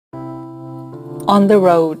On the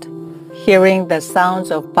road, hearing the sounds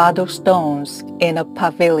of Paduk stones in a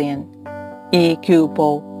pavilion,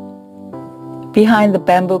 Igyubo. Behind the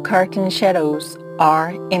bamboo curtain shadows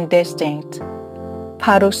are indistinct.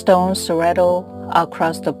 Paduk stones rattle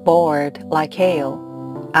across the board like hail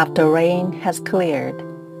after rain has cleared.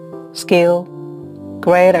 Skill,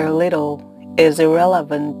 great or little, is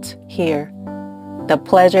irrelevant here. The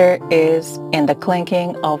pleasure is in the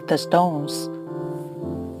clinking of the stones.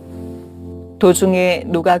 도중에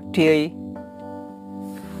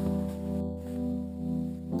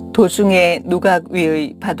누각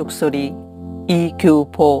위의 바둑소리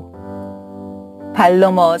이규보. 발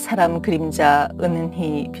넘어 사람 그림자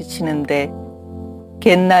은은히 비치는데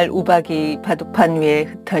갯날 우박이 바둑판 위에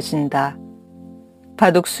흩어진다.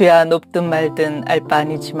 바둑수야 높든 말든 알 바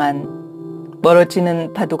아니지만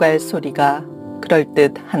멀어지는 바둑알 소리가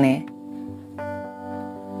그럴듯하네.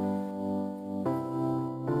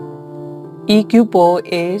 Igyubo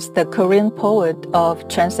is the Korean poet of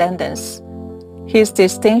transcendence. His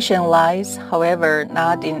distinction lies, however,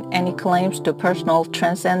 not in any claims to personal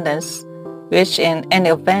transcendence, which in any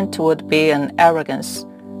event would be an arrogance,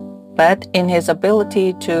 but in his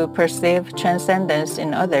ability to perceive transcendence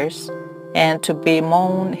in others and to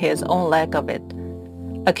bemoan his own lack of it.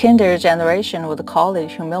 A kinder generation would call it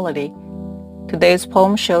humility. Today's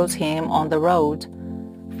poem shows him on the road,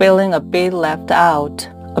 feeling a bit left out,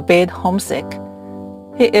 a bit homesick.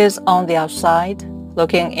 He is on the outside,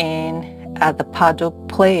 looking in at the Paduk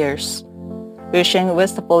players, wishing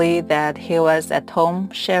wistfully that he was at home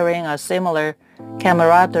sharing a similar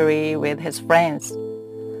camaraderie with his friends.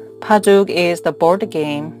 Paduk is the board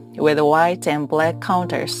game with white and black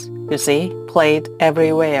counters, you see, played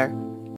everywhere.